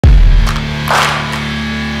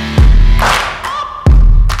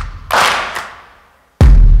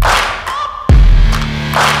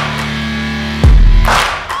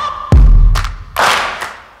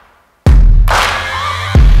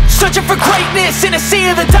stainless in a sea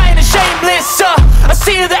of the dying and shameless. A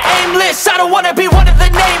sea of the aimless. I don't wanna be one of the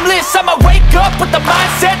nameless. I'ma wake up with the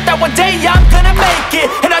mindset that one day I'm gonna make it.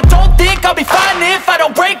 And I don't think I'll be fine if I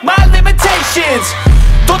don't break my limitations.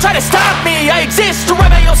 Don't try to stop me, I exist to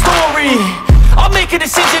write my own story. I'll make a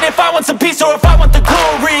decision if I want some peace or if I want the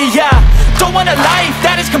glory. Yeah, don't want a life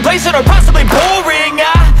that is complacent or possibly boring.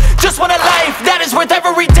 I just want a life that is worth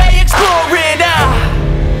every day exploring.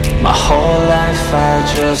 My whole life I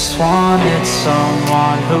just wanted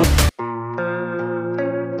someone who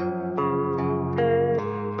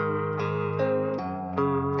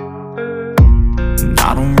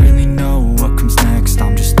I don't really know what comes next.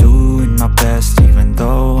 I'm just doing my best, even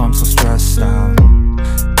though I'm so stressed out.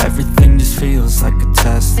 Everything just feels like a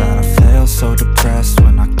test that I fail, so depressed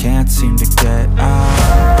when I can't seem to get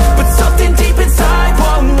out. But something deep inside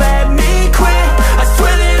won't let me quit. I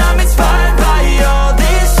swear that I'm inspired by all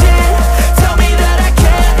this shit. Tell me that I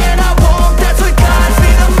can and I won't. That's what guides me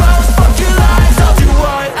the most. Fuck your lies, I'll do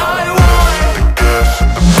what I want. The gas in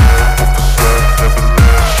the back of the set, never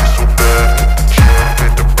left. She's so bad that the can't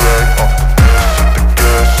hit the brag. The gas in the back of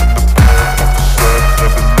the set, never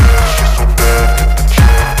left. She's so bad that the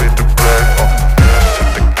can't hit the brag. The gas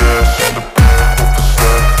in the back of the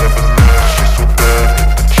set, never left. She's so bad that the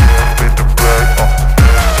can't hit the brag.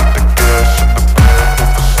 The gas in the back of the set,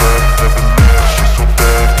 never left. She's so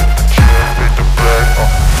bad that the can't hit the brag.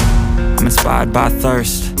 I'm inspired by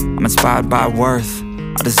thirst, I'm inspired by worth.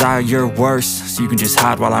 I desire your worst, so you can just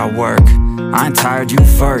hide while I work. I ain't tired, you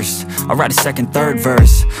first. I'll write a second, third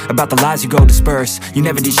verse about the lies you go disperse. You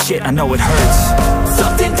never did shit, I know it hurts.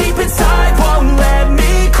 Something deep inside